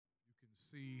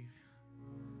See,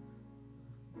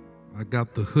 I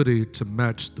got the hoodie to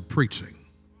match the preaching.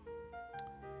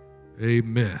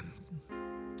 Amen.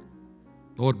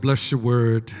 Lord, bless your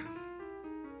word.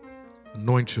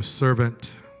 Anoint your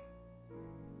servant.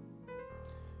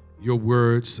 Your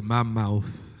words in my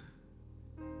mouth.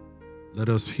 Let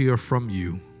us hear from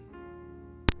you.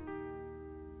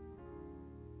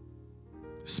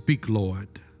 Speak, Lord.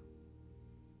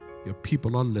 Your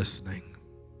people are listening.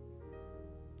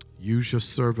 Use your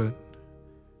servant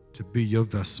to be your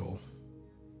vessel.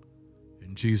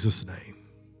 In Jesus' name,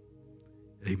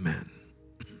 amen.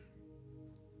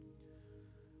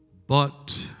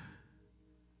 But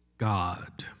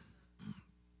God.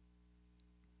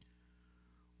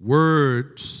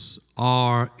 Words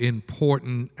are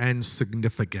important and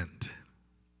significant.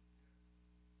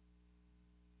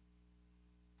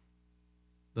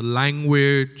 The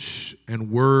language and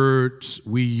words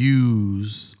we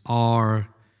use are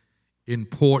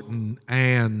important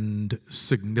and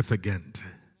significant.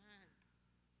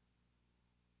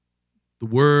 The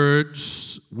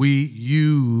words we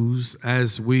use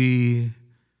as we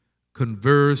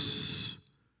converse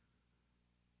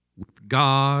with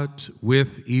God,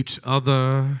 with each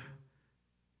other,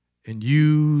 and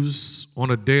use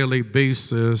on a daily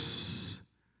basis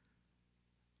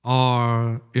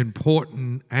are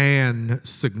important and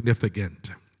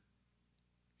significant.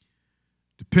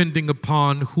 Depending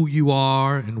upon who you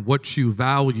are and what you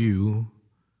value,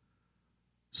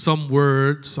 some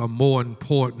words are more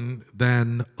important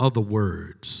than other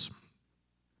words.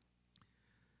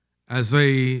 As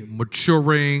a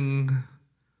maturing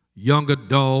young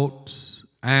adult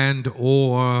and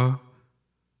or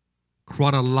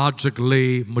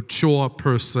chronologically mature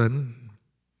person,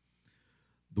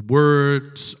 the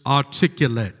words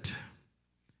articulate,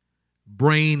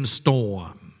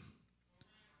 brainstorm,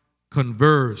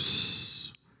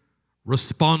 converse,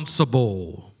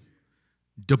 responsible,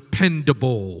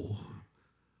 dependable,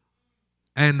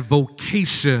 and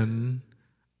vocation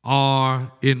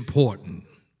are important.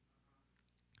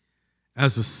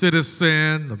 As a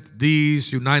citizen of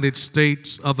these United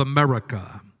States of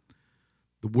America,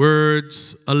 the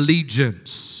words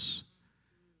allegiance,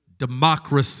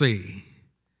 democracy,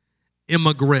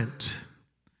 immigrant,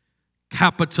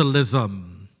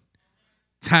 capitalism,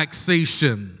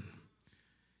 taxation,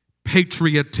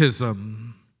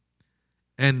 patriotism,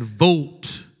 and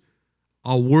vote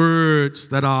are words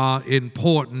that are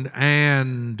important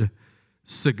and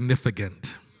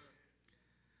significant.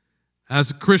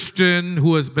 As a Christian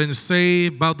who has been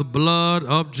saved by the blood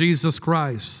of Jesus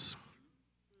Christ,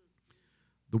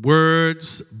 the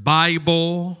words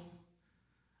Bible,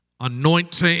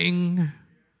 anointing,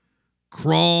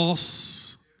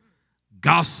 cross,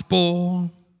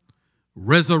 gospel,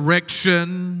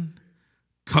 resurrection,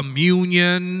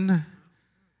 communion,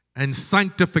 and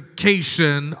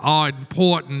sanctification are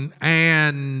important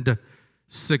and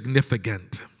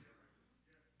significant.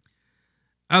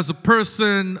 As a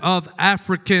person of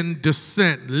African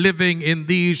descent living in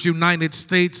these United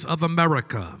States of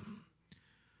America,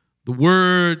 the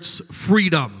words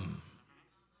freedom,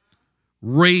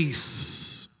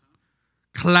 race,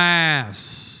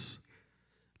 class,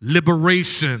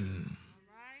 liberation,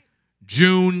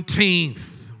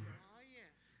 Juneteenth,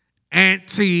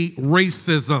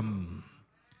 anti-racism,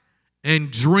 and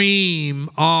dream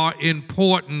are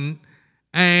important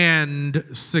and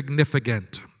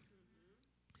significant.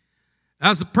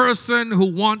 As a person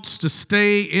who wants to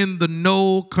stay in the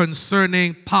know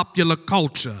concerning popular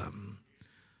culture,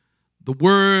 the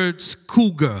words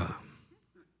cougar,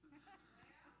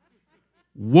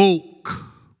 woke,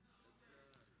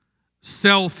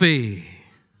 selfie,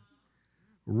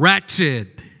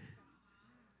 ratchet,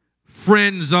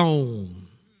 friend zone,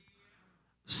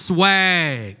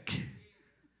 swag,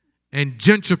 and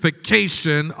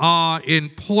gentrification are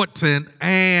important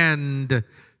and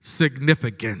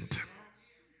significant.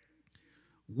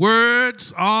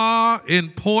 Words are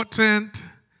important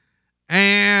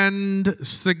and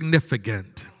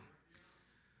significant.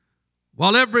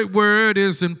 While every word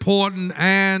is important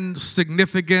and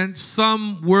significant,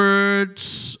 some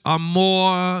words are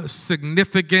more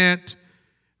significant,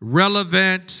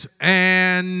 relevant,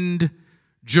 and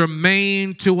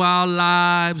germane to our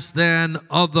lives than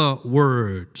other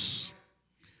words.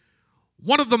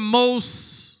 One of the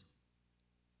most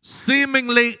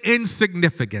seemingly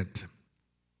insignificant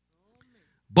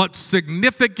but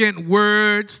significant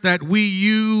words that we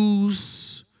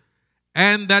use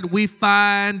and that we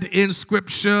find in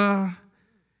Scripture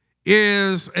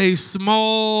is a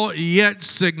small yet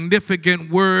significant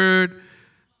word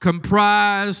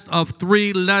comprised of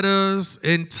 3 letters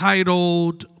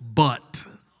entitled but.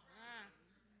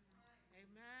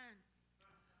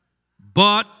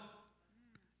 But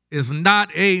is not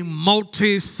a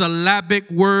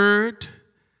multisyllabic word.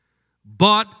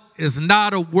 But is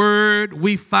not a word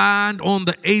we find on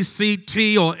the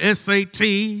ACT or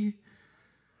SAT.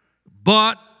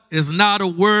 But is not a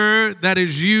word that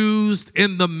is used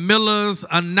in the Miller's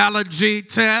analogy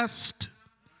test.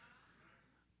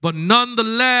 But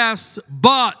nonetheless,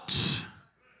 but,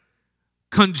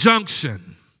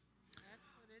 conjunction,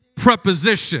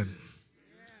 preposition,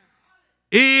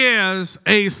 is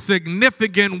a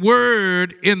significant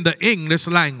word in the English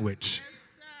language.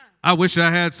 I wish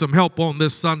I had some help on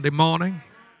this Sunday morning.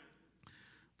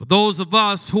 For those of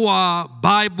us who are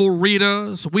Bible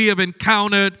readers, we have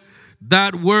encountered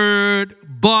that word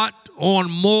but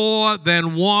on more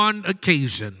than one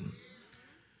occasion.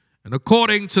 And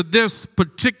according to this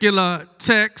particular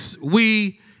text,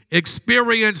 we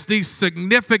experience the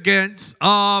significance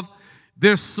of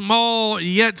this small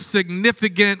yet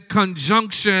significant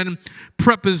conjunction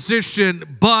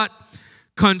preposition, but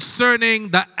concerning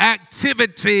the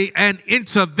activity and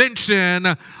intervention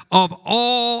of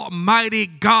Almighty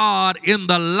God in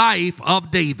the life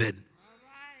of David.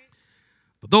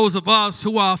 For those of us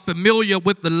who are familiar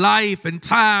with the life and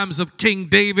times of King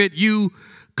David, you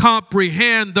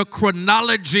comprehend the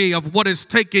chronology of what is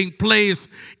taking place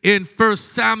in 1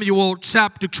 Samuel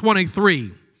chapter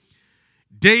 23.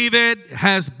 David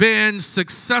has been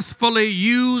successfully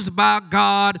used by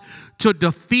God to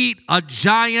defeat a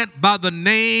giant by the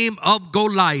name of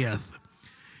Goliath.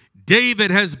 David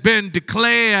has been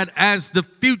declared as the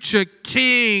future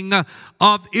king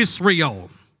of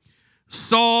Israel.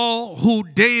 Saul, who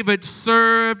David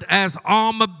served as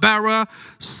armor bearer,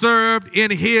 served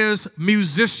in his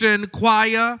musician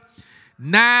choir,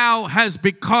 now has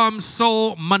become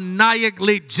so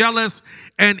maniacally jealous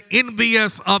and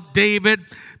envious of David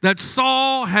that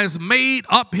Saul has made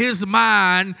up his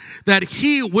mind that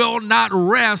he will not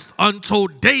rest until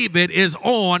David is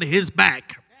on his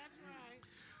back.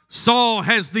 Saul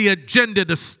has the agenda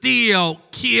to steal,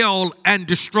 kill, and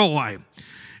destroy.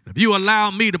 If you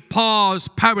allow me to pause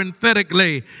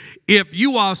parenthetically, if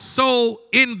you are so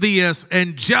envious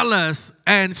and jealous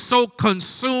and so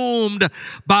consumed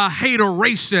by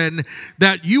hateration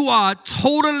that you are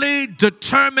totally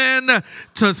determined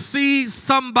to see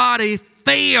somebody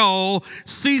fail,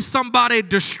 see somebody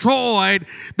destroyed,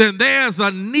 then there's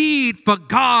a need for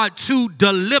God to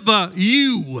deliver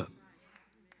you.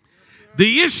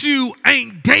 The issue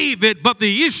ain't David, but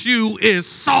the issue is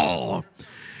Saul.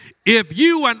 If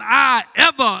you and I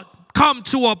ever come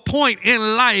to a point in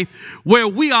life where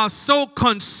we are so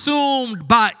consumed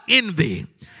by envy,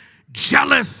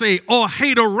 jealousy, or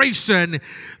hateration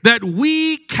that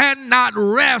we cannot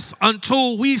rest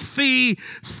until we see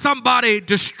somebody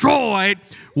destroyed,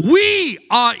 we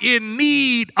are in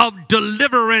need of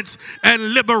deliverance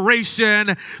and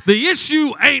liberation. The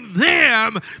issue ain't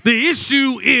them, the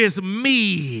issue is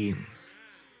me.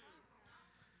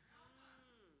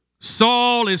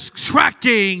 Saul is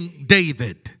tracking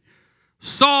David.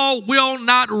 Saul will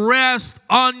not rest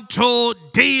until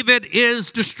David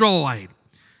is destroyed.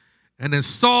 And as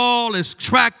Saul is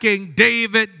tracking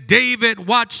David,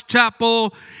 Watch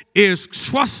Chapel, is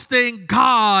trusting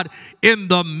God in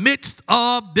the midst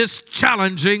of this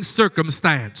challenging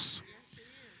circumstance.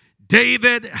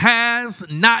 David has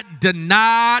not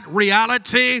denied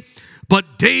reality,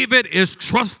 but David is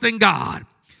trusting God.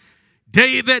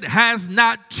 David has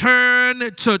not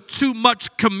turned to too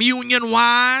much communion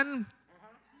wine,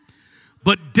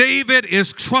 but David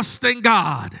is trusting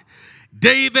God.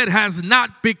 David has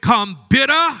not become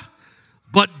bitter,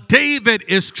 but David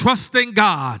is trusting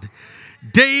God.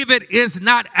 David is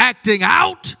not acting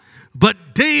out, but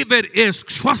David is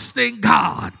trusting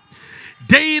God.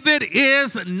 David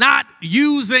is not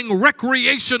using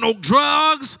recreational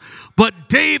drugs, but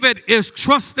David is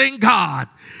trusting God.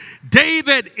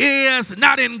 David is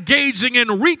not engaging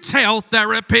in retail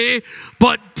therapy,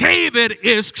 but David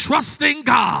is trusting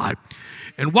God.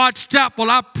 And Watch Chapel,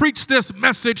 I preach this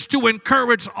message to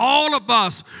encourage all of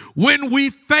us when we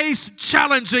face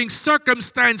challenging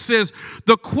circumstances.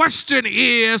 The question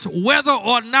is whether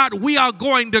or not we are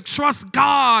going to trust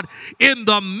God in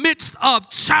the midst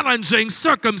of challenging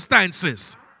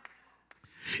circumstances.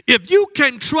 If you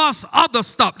can trust other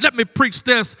stuff, let me preach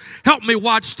this, help me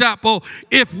Watch Chapel.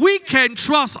 If we can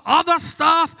trust other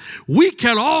stuff, we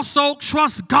can also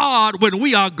trust God when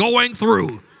we are going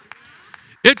through.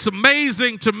 It's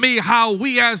amazing to me how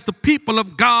we as the people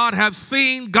of God have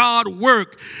seen God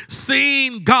work,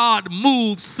 seen God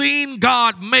move, seen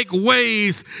God make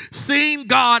ways, seen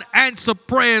God answer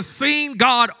prayers, seen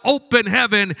God open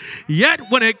heaven.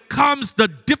 Yet when it comes to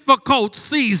difficult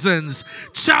seasons,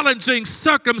 challenging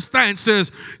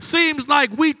circumstances, seems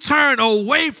like we turn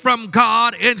away from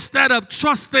God instead of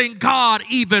trusting God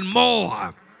even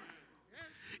more.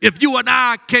 If you and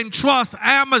I can trust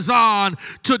Amazon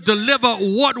to deliver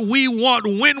what we want,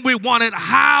 when we want it,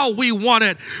 how we want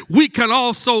it, we can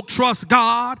also trust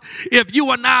God. If you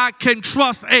and I can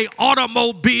trust an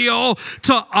automobile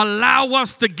to allow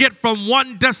us to get from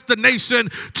one destination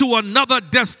to another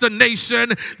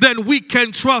destination, then we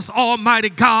can trust Almighty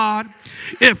God.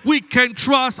 If we can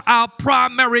trust our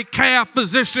primary care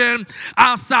physician,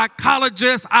 our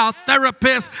psychologist, our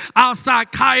therapist, our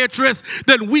psychiatrist,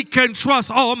 then we can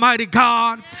trust Almighty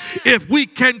God. If we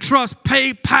can trust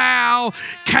PayPal,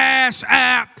 Cash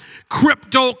App,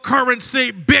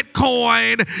 cryptocurrency,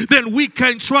 Bitcoin, then we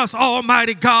can trust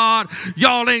Almighty God.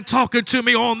 Y'all ain't talking to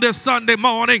me on this Sunday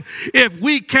morning. If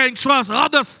we can trust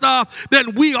other stuff,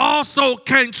 then we also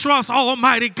can trust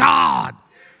Almighty God.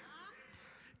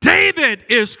 David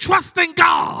is trusting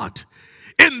God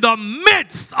in the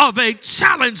midst of a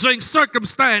challenging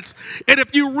circumstance. And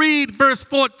if you read verse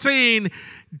 14,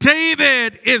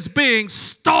 David is being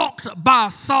stalked by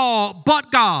Saul,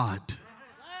 but God.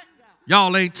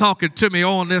 Y'all ain't talking to me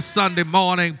on this Sunday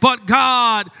morning. But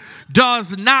God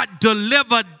does not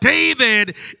deliver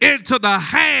David into the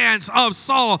hands of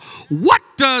Saul. What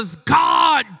does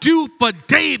God do for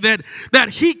David that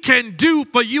he can do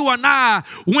for you and I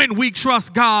when we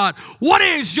trust God? What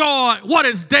is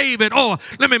David, or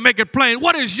let me make it plain,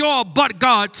 what is your but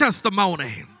God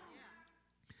testimony?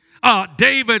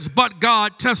 David's but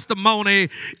God testimony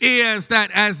is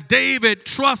that as David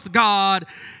trusts God,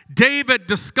 David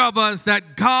discovers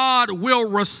that God will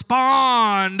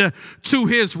respond to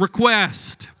his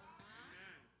request.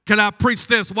 Can I preach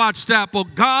this? Watch Chapel.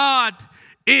 God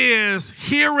is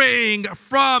hearing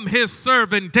from his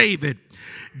servant David.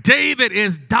 David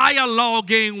is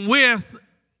dialoguing with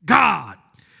God.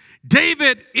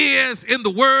 David is, in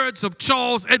the words of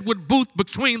Charles Edward Booth,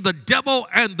 between the devil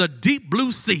and the deep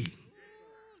blue sea.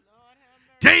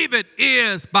 David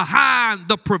is behind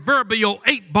the proverbial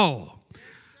 8 ball.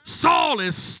 Saul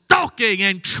is stalking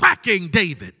and tracking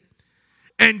David.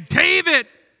 And David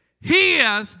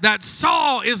hears that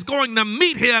Saul is going to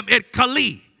meet him at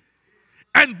Keilah.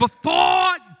 And before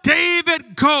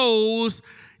David goes,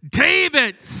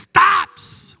 David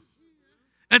stops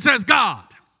and says, God,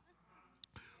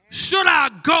 should I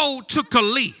go to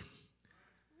Keilah?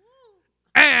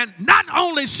 And not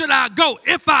only should I go,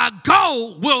 if I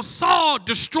go, will Saul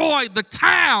destroy the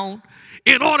town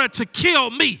in order to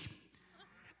kill me?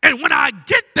 And when I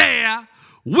get there,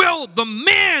 will the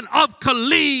men of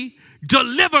Keilah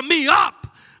deliver me up,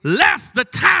 lest the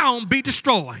town be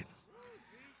destroyed?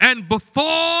 And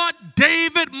before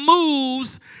David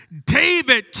moves,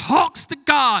 David talks to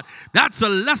God. That's a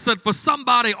lesson for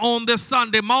somebody on this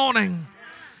Sunday morning.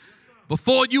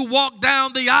 Before you walk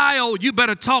down the aisle, you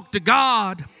better talk to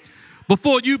God.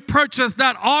 Before you purchase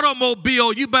that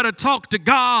automobile, you better talk to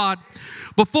God.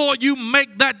 Before you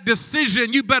make that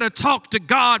decision, you better talk to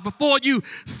God. Before you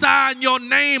sign your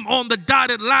name on the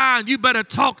dotted line, you better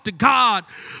talk to God.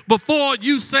 Before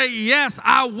you say, yes,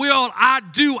 I will, I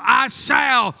do, I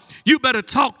shall, you better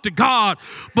talk to God.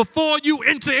 Before you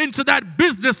enter into that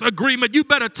business agreement, you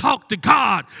better talk to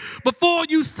God. Before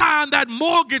you sign that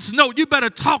mortgage note, you better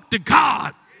talk to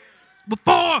God.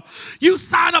 Before you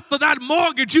sign up for that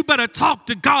mortgage, you better talk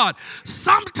to God.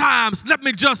 Sometimes, let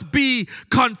me just be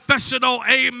confessional,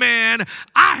 amen,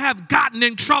 I have gotten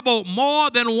in trouble more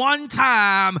than one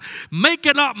time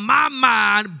making up my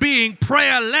mind, being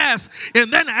prayerless,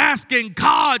 and then asking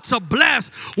God to bless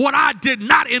what I did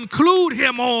not include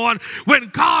him on when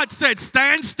God said,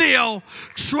 stand still,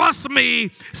 trust me,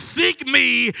 seek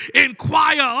me,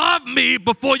 inquire of me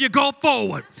before you go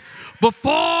forward.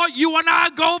 Before you and I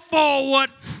go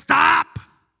forward, stop,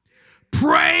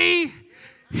 pray,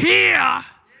 hear,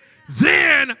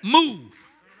 then move.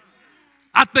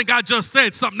 I think I just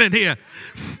said something in here.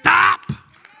 Stop,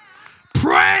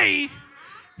 pray,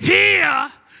 hear,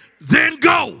 then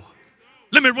go.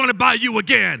 Let me run it by you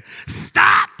again.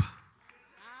 Stop,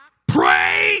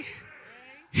 pray,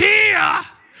 hear,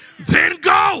 then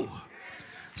go.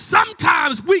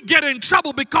 Sometimes we get in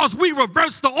trouble because we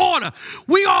reverse the order.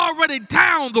 We already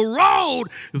down the road,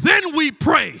 then we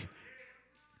pray.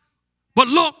 But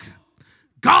look,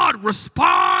 God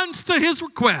responds to his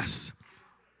request.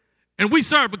 And we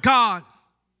serve a God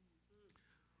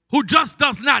who just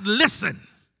does not listen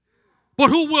but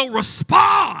who will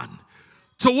respond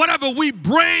to whatever we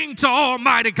bring to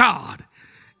Almighty God.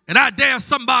 And I dare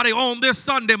somebody on this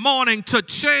Sunday morning to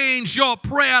change your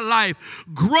prayer life,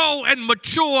 grow and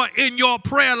mature in your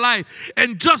prayer life,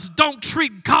 and just don't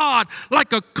treat God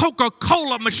like a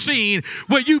Coca-Cola machine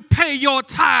where you pay your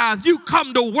tithe, you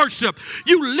come to worship,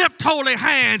 you lift holy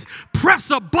hands, press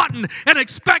a button, and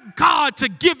expect God to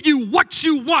give you what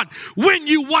you want, when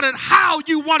you want it, how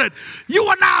you want it. You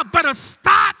and I better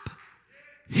stop,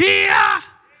 hear,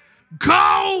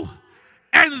 go,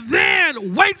 and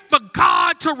then wait for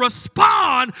God to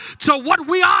respond to what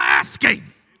we are asking.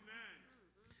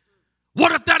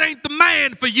 What if that ain't the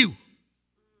man for you?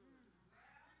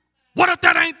 What if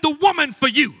that ain't the woman for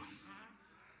you?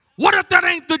 What if that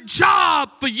ain't the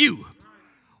job for you?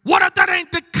 What if that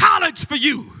ain't the college for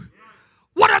you?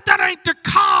 What if that ain't the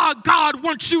car God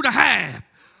wants you to have?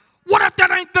 What if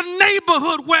that ain't the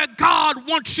neighborhood where God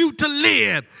wants you to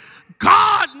live?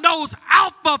 God knows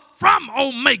Alpha from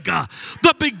Omega,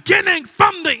 the beginning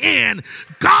from the end.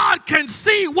 God can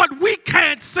see what we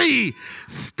can't see.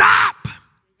 Stop,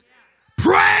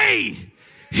 pray,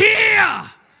 hear,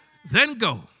 then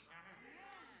go.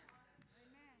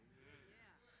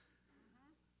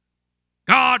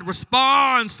 God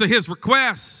responds to his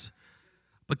requests,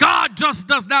 but God just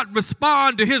does not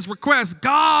respond to his requests.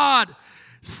 God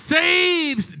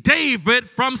saves David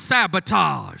from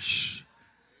sabotage.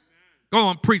 Go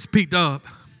on, preach, P-Dub.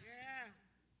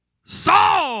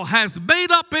 Saul has made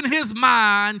up in his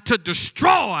mind to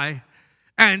destroy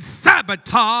and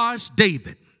sabotage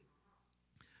David.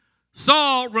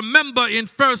 Saul, remember in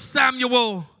 1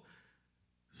 Samuel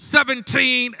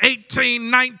 17, 18,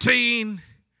 19,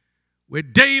 where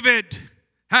David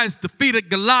has defeated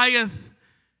Goliath,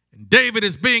 and David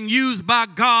is being used by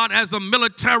God as a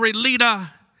military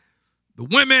leader. The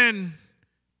women,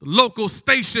 the local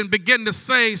station, begin to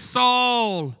say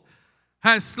Saul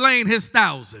has slain his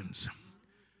thousands,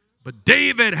 but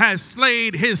David has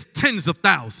slain his tens of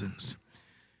thousands.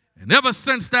 And ever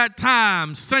since that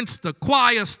time, since the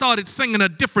choir started singing a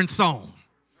different song,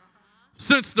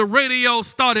 since the radio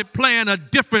started playing a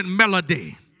different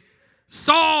melody,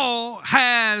 Saul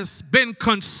has been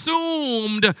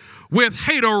consumed with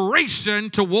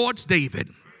hateration towards David.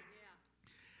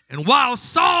 And while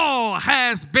Saul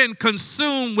has been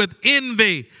consumed with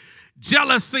envy,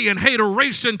 jealousy, and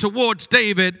hateration towards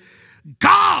David,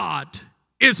 God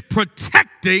is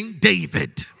protecting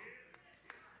David.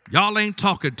 Y'all ain't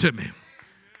talking to me.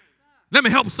 Let me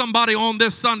help somebody on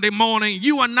this Sunday morning.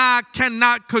 You and I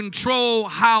cannot control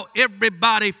how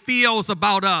everybody feels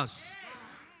about us.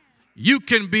 You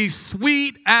can be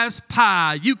sweet as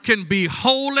pie. You can be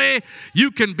holy.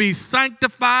 You can be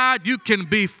sanctified. You can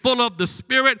be full of the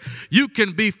Spirit. You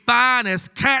can be fine as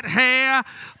cat hair.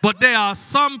 But there are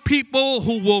some people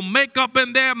who will make up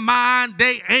in their mind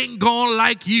they ain't gonna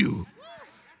like you.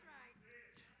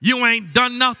 You ain't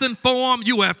done nothing for them.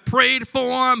 You have prayed for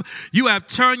them. You have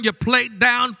turned your plate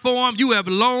down for them. You have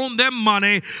loaned them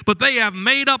money, but they have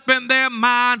made up in their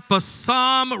mind for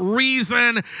some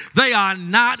reason they are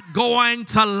not going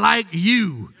to like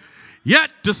you.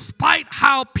 Yet, despite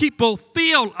how people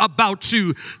feel about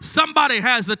you, somebody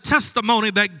has a testimony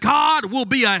that God will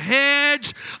be a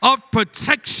hedge of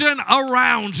protection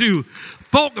around you.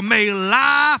 Folk may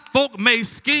lie, folk may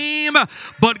scheme,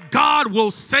 but God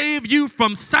will save you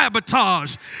from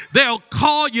sabotage. They'll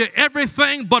call you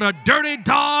everything but a dirty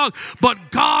dog, but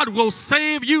God will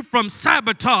save you from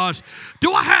sabotage.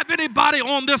 Do I have anybody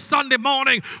on this Sunday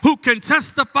morning who can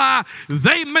testify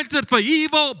they meant it for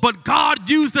evil, but God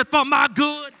used it for my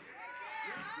good?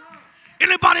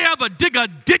 Anybody ever dig a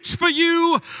ditch for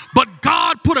you, but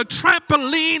God put a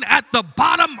trampoline at the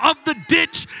bottom of the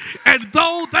ditch, and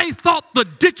though they thought the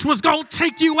ditch was going to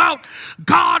take you out,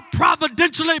 God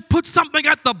providentially put something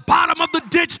at the bottom of the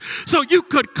ditch so you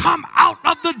could come out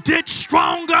of the ditch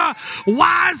stronger,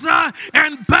 wiser,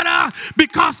 and better,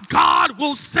 because God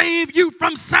will save you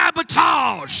from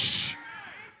sabotage.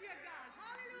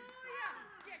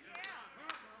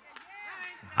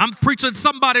 I'm preaching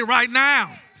somebody right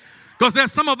now. Because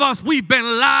there's some of us, we've been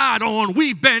lied on,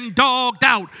 we've been dogged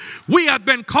out. We have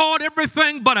been called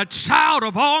everything but a child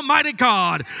of Almighty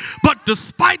God. But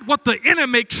despite what the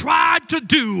enemy tried to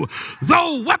do,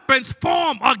 though weapons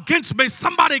form against me,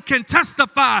 somebody can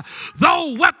testify,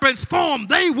 though weapons form,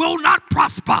 they will not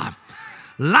prosper.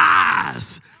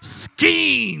 Lies,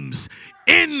 schemes,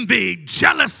 envy,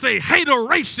 jealousy,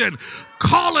 hateration,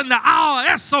 calling the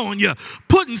IRS on you,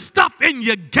 putting stuff in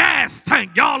your gas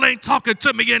tank. Y'all ain't talking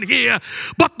to me in here.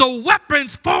 But the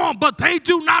weapons form, but they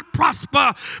do not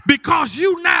prosper, because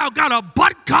you now got a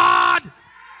but God.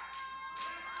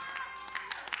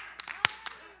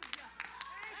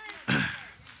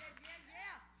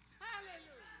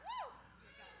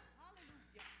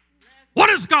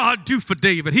 God do for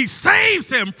David? He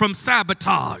saves him from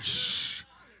sabotage.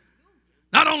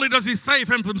 Not only does he save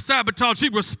him from sabotage, he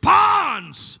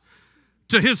responds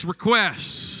to his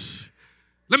request.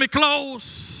 Let me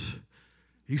close.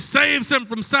 He saves him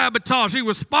from sabotage. He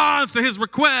responds to his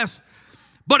request,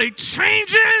 but he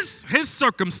changes his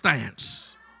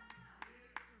circumstance.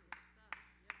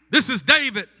 This is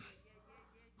David,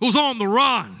 who's on the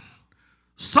run.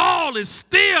 Saul is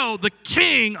still the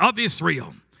king of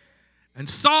Israel. And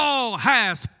Saul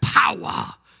has power,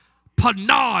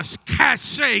 panache,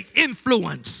 cachet,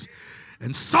 influence.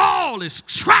 And Saul is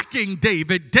tracking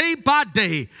David day by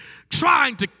day,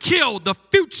 trying to kill the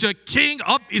future king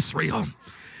of Israel.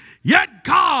 Yet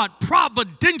God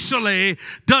providentially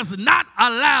does not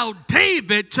allow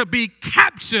David to be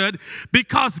captured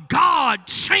because God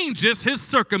changes his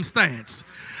circumstance.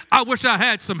 I wish I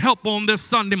had some help on this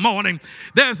Sunday morning.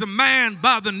 There's a man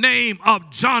by the name of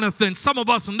Jonathan. Some of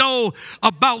us know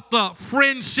about the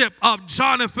friendship of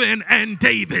Jonathan and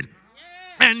David.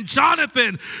 And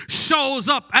Jonathan shows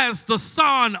up as the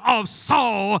son of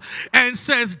Saul and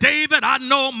says, David, I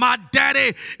know my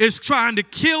daddy is trying to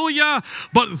kill you,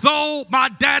 but though my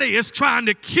daddy is trying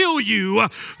to kill you,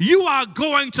 you are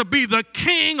going to be the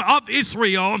king of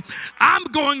Israel. I'm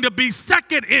going to be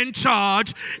second in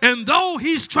charge. And though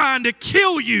he's trying to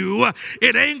kill you,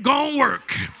 it ain't gonna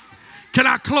work. Can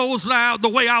I close loud the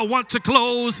way I want to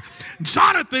close?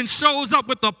 Jonathan shows up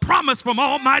with a promise from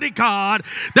Almighty God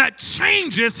that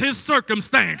changes his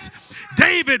circumstance.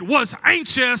 David was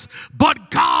anxious,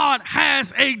 but God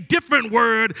has a different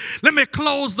word. Let me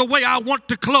close the way I want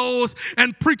to close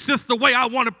and preach this the way I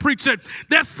want to preach it.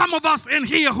 There's some of us in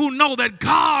here who know that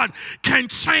God can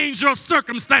change your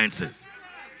circumstances.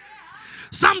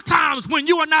 Sometimes when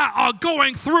you and I are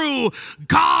going through,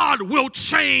 God will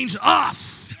change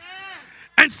us.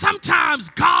 And sometimes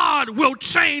God will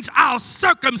change our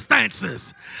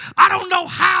circumstances. I don't know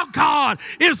how God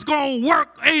is going to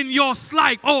work in your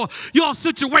life or your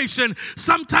situation.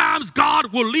 Sometimes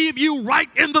God will leave you right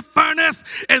in the furnace,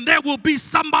 and there will be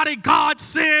somebody God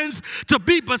sends to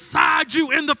be beside you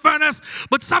in the furnace.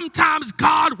 But sometimes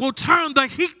God will turn the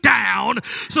heat down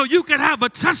so you can have a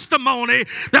testimony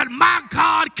that my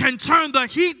God can turn the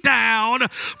heat down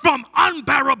from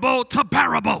unbearable to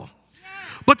bearable.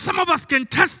 But some of us can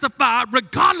testify,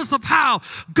 regardless of how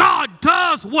God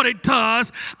does what it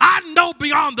does, I know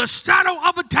beyond the shadow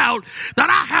of a doubt that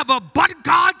I have a but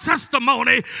God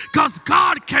testimony because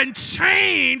God can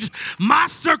change my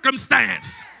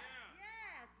circumstance.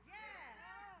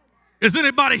 Is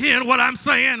anybody hearing what I'm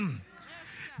saying?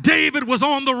 David was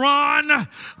on the run,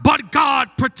 but God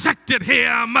protected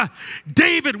him.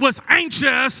 David was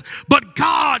anxious, but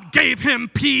God gave him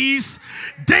peace.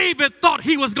 David thought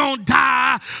he was going to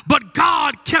die, but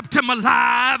God kept him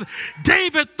alive.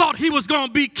 David thought he was going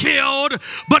to be killed,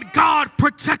 but God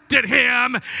protected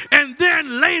him. And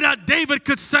then later, David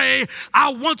could say,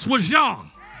 I once was young,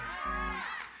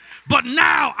 but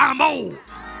now I'm old.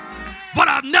 But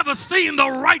I've never seen the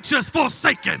righteous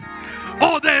forsaken,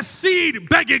 or their seed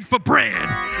begging for bread.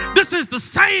 This is the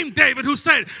same David who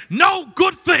said, no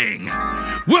good thing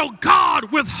will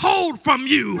God withhold from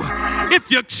you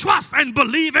if you trust and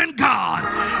believe in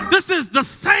God. This is the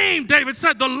same David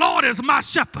said, the Lord is my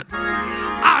shepherd,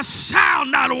 I shall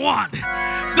not want.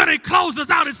 Then he closes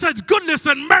out and says, goodness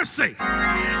and mercy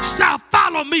shall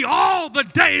follow me all the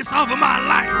days of my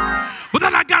life. But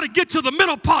then I got to get to the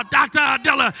middle part, Dr.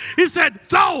 Adela. He said,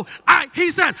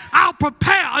 I'll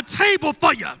prepare a table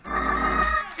for you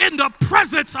in the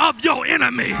presence of your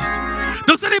enemies.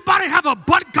 Does anybody have a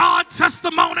but God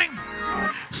testimony?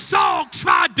 Saul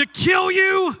tried to kill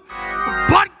you,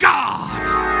 but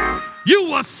God.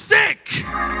 You were sick,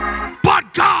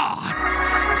 but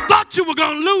God. Thought you were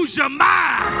going to lose your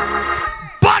mind,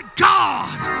 but God.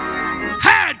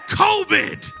 Had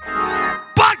COVID,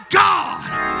 but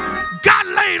God. Got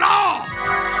laid off,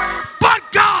 but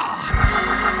God.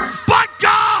 But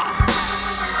God.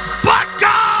 But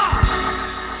God.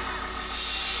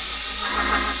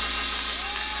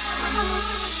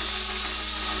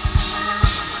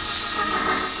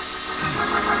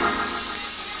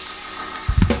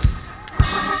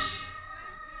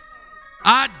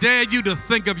 I dare you to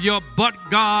think of your but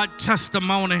God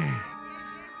testimony.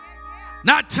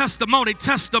 Not testimony,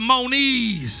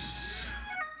 testimonies.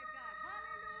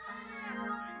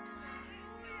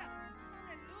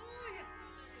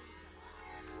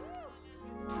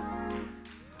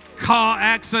 Car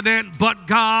accident, but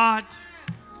God.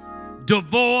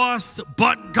 Divorce,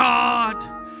 but God.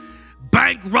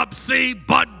 Bankruptcy,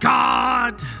 but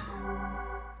God.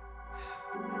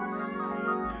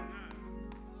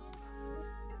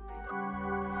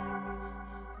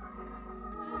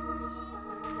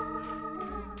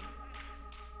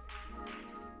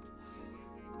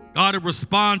 God will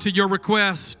respond to your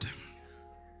request.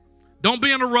 Don't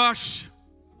be in a rush.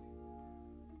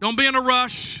 Don't be in a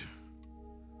rush.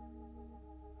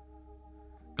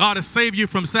 God has saved you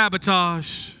from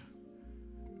sabotage.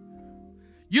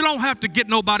 You don't have to get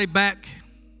nobody back.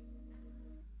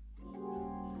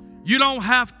 You don't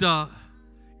have to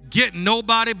get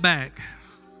nobody back.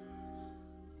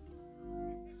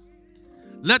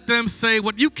 Let them say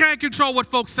what you can't control what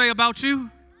folks say about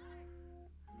you.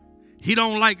 He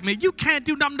don't like me. You can't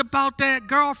do nothing about that,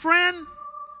 girlfriend.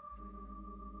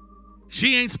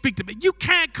 She ain't speak to me. You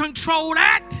can't control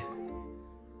that.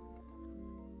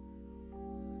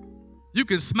 You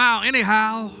can smile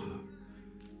anyhow.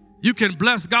 You can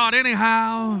bless God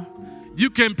anyhow.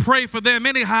 You can pray for them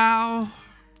anyhow.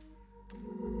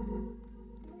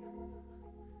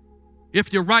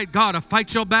 If you're right, God will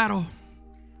fight your battle.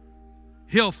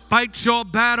 He'll fight your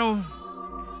battle.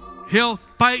 He'll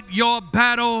fight your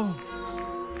battle.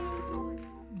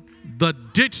 The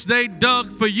ditch they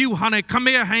dug for you, honey. Come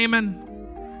here, Haman.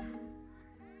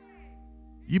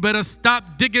 You better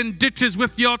stop digging ditches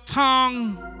with your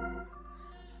tongue.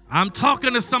 I'm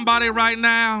talking to somebody right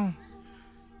now.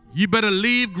 You better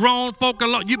leave grown folk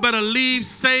alone. You better leave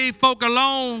saved folk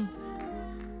alone.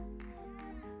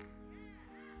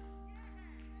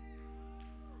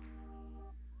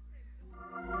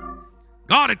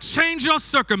 God will change your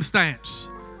circumstance.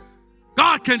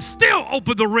 God can still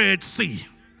open the Red Sea.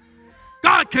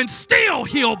 God can still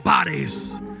heal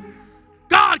bodies.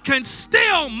 God can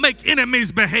still make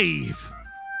enemies behave.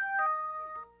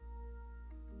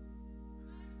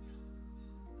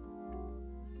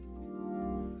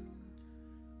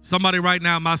 Somebody right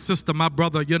now, my sister, my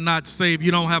brother, you're not saved.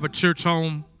 You don't have a church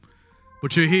home,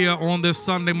 but you're here on this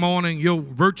Sunday morning. You're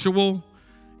virtual.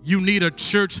 You need a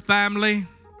church family.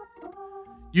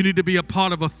 You need to be a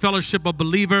part of a fellowship of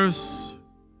believers.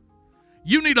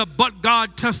 You need a but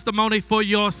God testimony for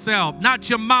yourself, not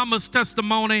your mama's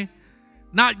testimony,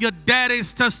 not your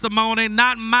daddy's testimony,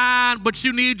 not mine, but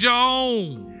you need your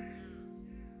own.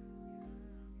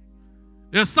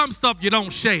 There's some stuff you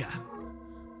don't share.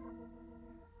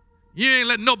 You ain't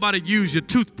letting nobody use your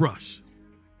toothbrush.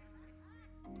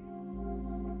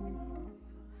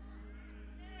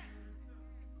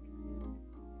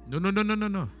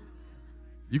 No.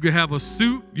 You could have a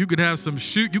suit. You could have some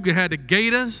shoes. You could have the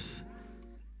gaiters.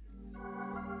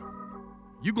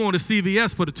 You going to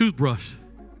CVS for the toothbrush.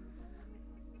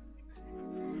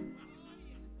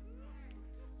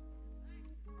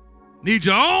 Need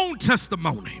your own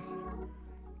testimony.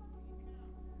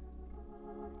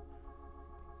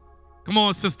 Come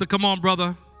on, sister. Come on,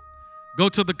 brother. Go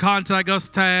to the Contact Us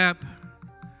tab.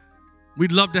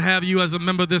 We'd love to have you as a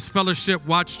member of this fellowship,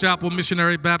 Watts Chapel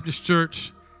Missionary Baptist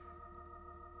Church.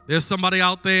 There's somebody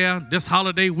out there this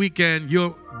holiday weekend,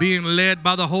 you're being led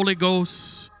by the Holy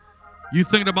Ghost. You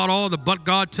thinking about all the but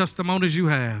God testimonies you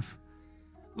have.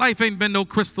 Life ain't been no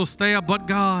crystal stair, but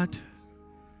God.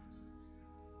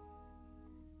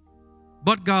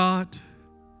 But God.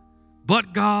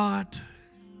 But God.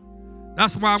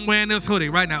 That's why I'm wearing this hoodie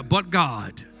right now. But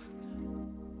God.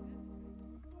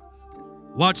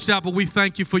 Watts Chapel, we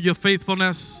thank you for your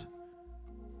faithfulness.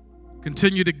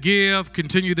 Continue to give,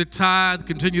 continue to tithe,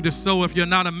 continue to sow. If you're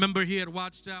not a member here at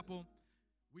Watts Chapel,